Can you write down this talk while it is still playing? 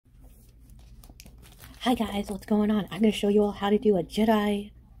Hi guys, what's going on? I'm going to show you all how to do a Jedi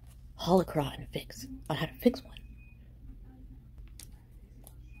Holocron fix, on how to fix one.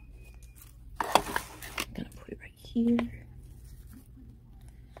 I'm going to put it right here.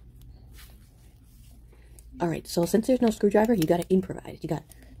 Alright, so since there's no screwdriver, you got to improvise. You got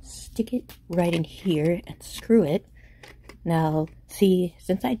to stick it right in here and screw it. Now, see,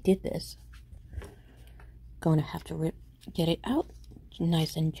 since I did this, I'm going to have to get it out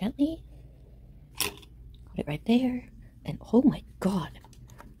nice and gently. Put it right there, and oh my god,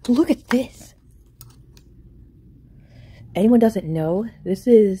 look at this. Anyone doesn't know, this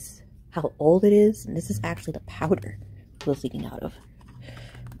is how old it is, and this is actually the powder it was leaking out of.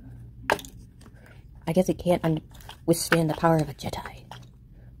 I guess it can't withstand the power of a Jedi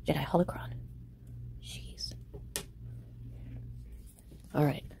Holocron. Jeez.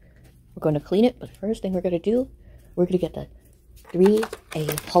 Alright, we're going to clean it, but the first thing we're going to do, we're going to get the 3A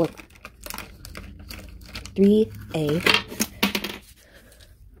Holocron. 3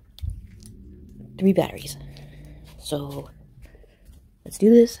 batteries. So let's do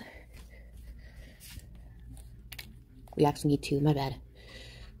this. We actually need 2, my bad.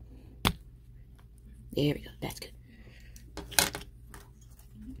 There we go, that's good.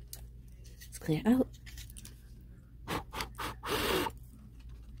 Let's clean it out.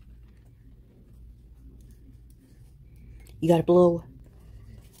 You gotta blow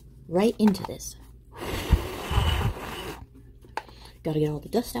right into this. Gotta get all the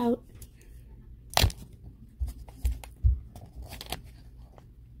dust out.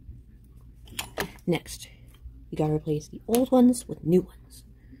 Next, you gotta replace the old ones with new ones.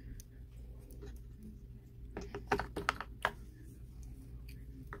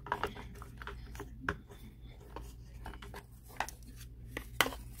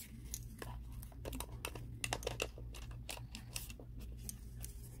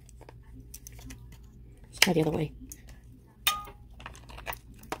 Let's try the other way.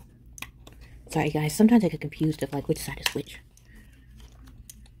 Sorry guys, sometimes I get confused of like which side is which.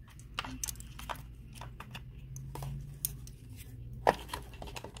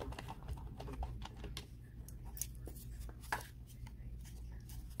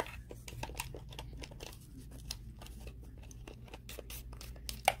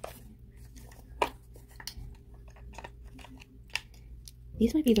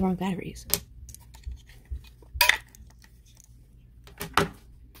 These might be the wrong batteries.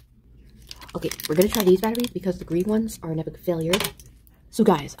 Okay, we're gonna try these batteries because the green ones are an epic failure. So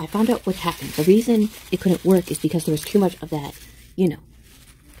guys, I found out what happened. The reason it couldn't work is because there was too much of that, you know,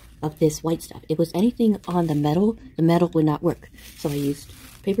 of this white stuff. If it was anything on the metal would not work. So I used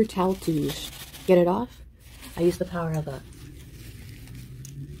paper towel to get it off. I used the power of a,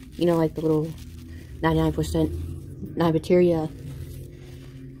 you know, like the little 99% non-bacteria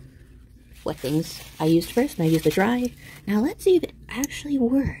wet things I used first, and I used the dry. Now let's see if it actually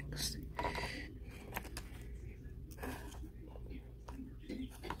works.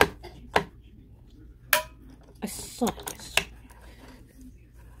 I saw this.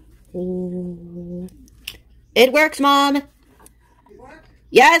 It works, Mom. It works?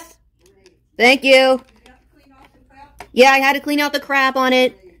 Yes. Great. Thank you. You have to clean off the crap? Yeah, I had to clean out the crap on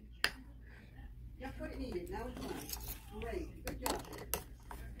it. Just what it needed. Now it's done. Great. Good job.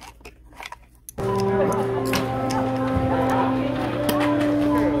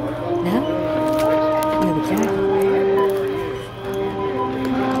 Now, you have a jacket.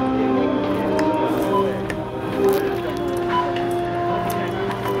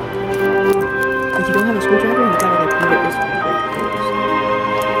 If you don't have a screwdriver, you gotta like move it this way where it goes.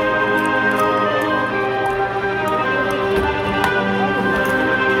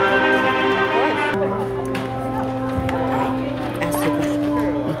 Alright, ask the question.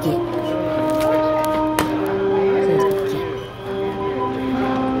 Begin. Says begin.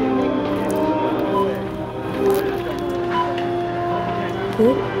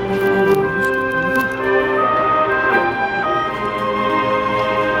 Put the flowers on the ground.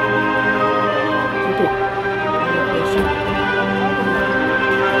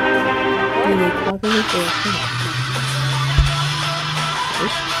 Do they cover their head?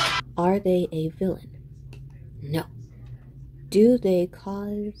 Are they a villain? No. Do they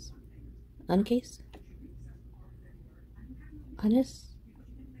cause uncase? Honest?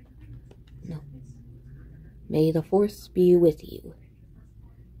 No. May the force be with you.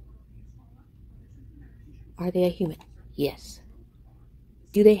 Are they a human? Yes.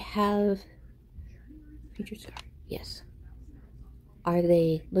 Do they have future scar? Yes. Are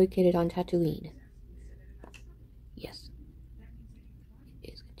they located on Tatooine? Yes.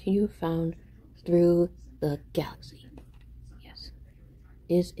 Is continue found through the galaxy? Yes.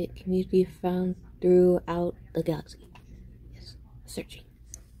 Can it be found throughout the galaxy? Yes. Searching.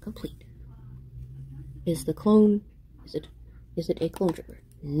 Complete. Is it a clone trooper?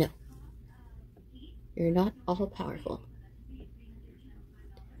 No. You're not all powerful.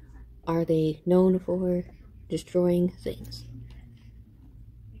 Are they known for destroying things?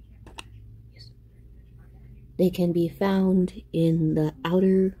 Yes. They can be found in the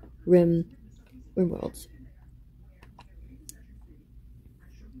outer rim worlds.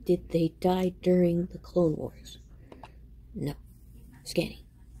 Did they die during the Clone Wars? No. Scanning.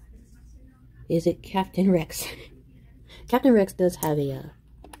 Is it Captain Rex? Captain Rex does have a, You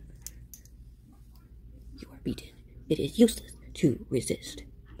are beaten. It is useless to resist.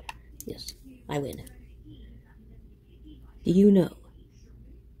 Yes, I win. Do you know?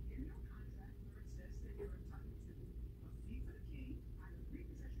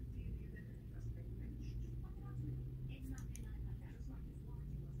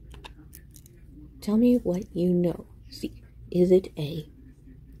 Tell me what you know. See, is it A?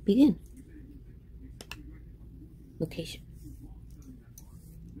 Begin. Location.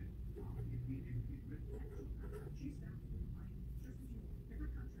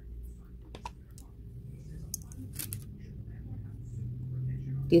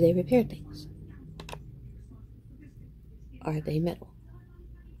 Do they repair things? Are they metal?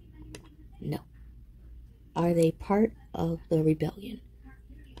 No. Are they part of the rebellion?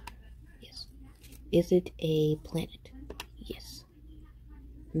 Yes. Is it a planet? Yes.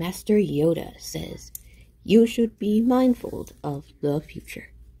 Master Yoda says, you should be mindful of the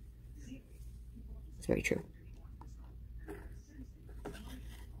future. It's very true.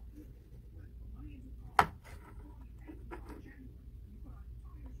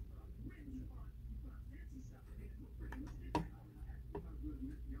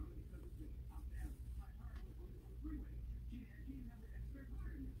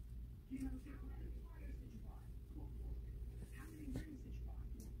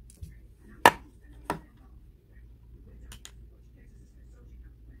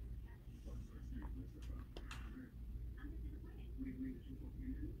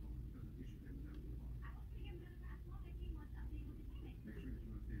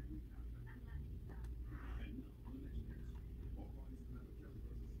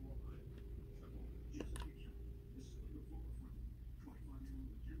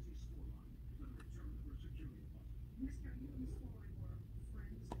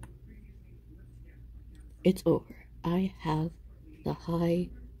 It's over. I have the high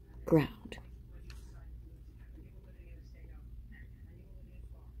ground.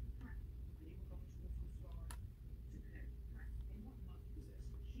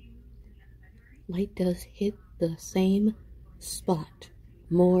 Light does hit the same spot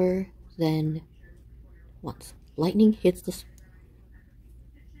more than once. Lightning hits the spot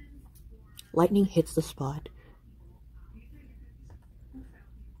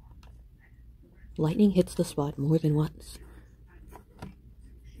Lightning hits the spot more than once.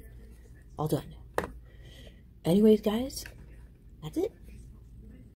 All done. Anyways, guys, that's it.